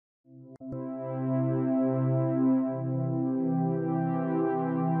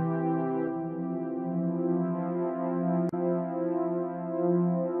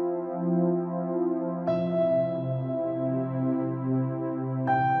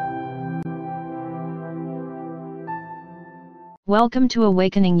Welcome to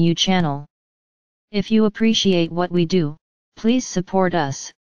Awakening You channel. If you appreciate what we do, please support us.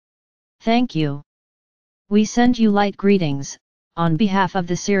 Thank you. We send you light greetings, on behalf of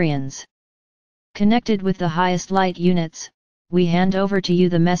the Sirians. Connected with the highest light units, we hand over to you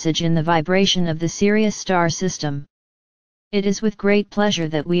the message in the vibration of the Sirius star system. It is with great pleasure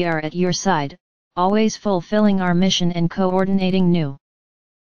that we are at your side, always fulfilling our mission and coordinating new.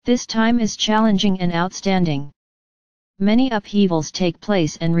 This time is challenging and outstanding. Many upheavals take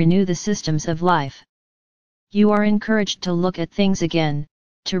place and renew the systems of life. You are encouraged to look at things again,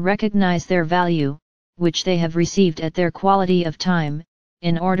 to recognize their value, which they have received at their quality of time,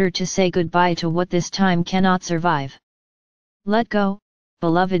 in order to say goodbye to what this time cannot survive. Let go,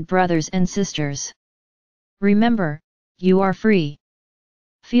 beloved brothers and sisters. Remember, you are free.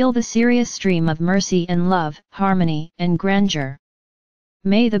 Feel the serious stream of mercy and love, harmony and grandeur.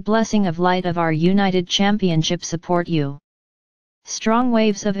 May the blessing of light of our united championship support you. Strong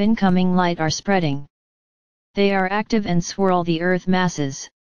waves of incoming light are spreading. They are active and swirl the earth masses.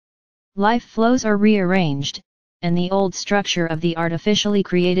 Life flows are rearranged, and the old structure of the artificially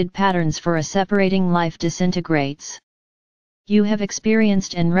created patterns for a separating life disintegrates. You have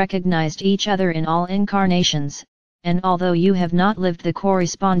experienced and recognized each other in all incarnations, and although you have not lived the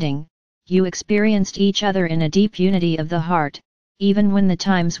corresponding, you experienced each other in a deep unity of the heart. Even when the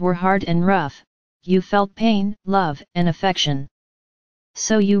times were hard and rough, you felt pain, love, and affection.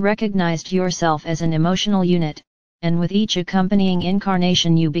 So you recognized yourself as an emotional unit, and with each accompanying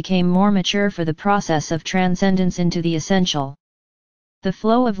incarnation you became more mature for the process of transcendence into the essential. The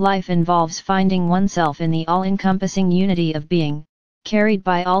flow of life involves finding oneself in the all-encompassing unity of being, carried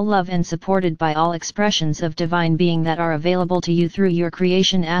by all love and supported by all expressions of divine being that are available to you through your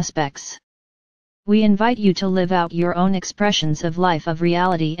creation aspects. We invite you to live out your own expressions of life of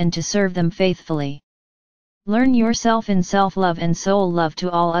reality and to serve them faithfully. Learn yourself in self-love and soul love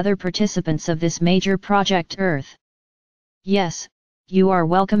to all other participants of this major project Earth. Yes, you are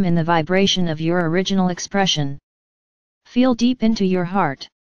welcome in the vibration of your original expression. Feel deep into your heart.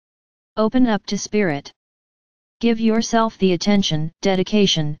 Open up to spirit. Give yourself the attention,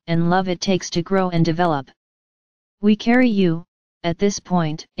 dedication, and love it takes to grow and develop. We carry you, at this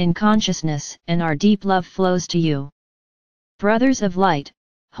point, in consciousness, and our deep love flows to you. Brothers of light,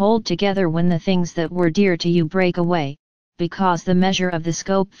 hold together when the things that were dear to you break away, because the measure of the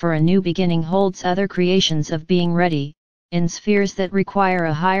scope for a new beginning holds other creations of being ready, in spheres that require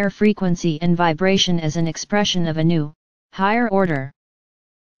a higher frequency and vibration as an expression of a new, higher order.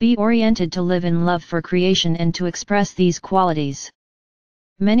 Be oriented to live in love for creation and to express these qualities.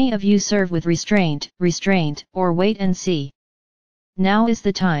 Many of you serve with restraint, or wait and see. Now is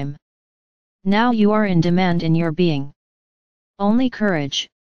the time. Now you are in demand in your being. Only courage,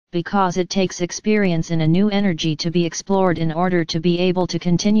 because it takes experience in a new energy to be explored in order to be able to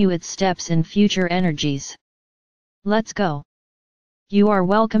continue its steps in future energies. Let's go. You are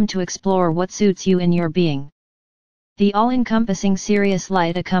welcome to explore what suits you in your being. The all-encompassing Sirius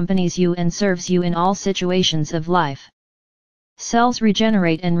light accompanies you and serves you in all situations of life. Cells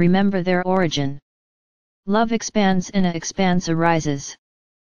regenerate and remember their origin. Love expands and a expanse arises.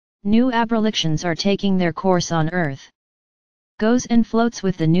 New aberrations are taking their course on Earth. Goes and floats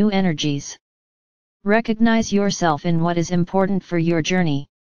with the new energies. Recognize yourself in what is important for your journey.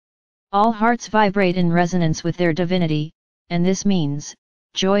 All hearts vibrate in resonance with their divinity, and this means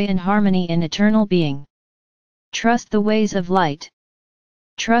joy and harmony in eternal being. Trust the ways of light.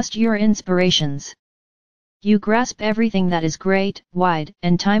 Trust your inspirations. You grasp everything that is great, wide,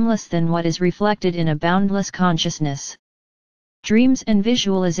 and timeless than what is reflected in a boundless consciousness. Dreams and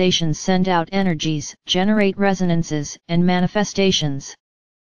visualizations send out energies, generate resonances, and manifestations.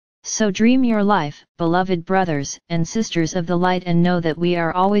 So dream your life, beloved brothers and sisters of the light, and know that we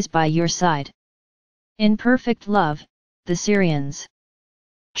are always by your side. In perfect love, the Sirians.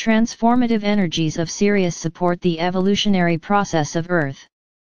 Transformative energies of Sirius support the evolutionary process of Earth.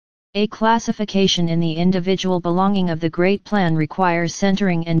 A classification in the individual belonging of the great plan requires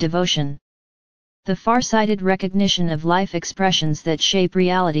centering and devotion. The far-sighted recognition of life expressions that shape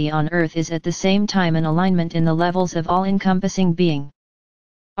reality on Earth is at the same time an alignment in the levels of all-encompassing being.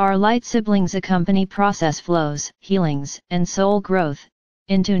 Our light siblings accompany process flows, healings, and soul growth,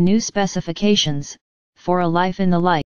 into new specifications, for a life in the light.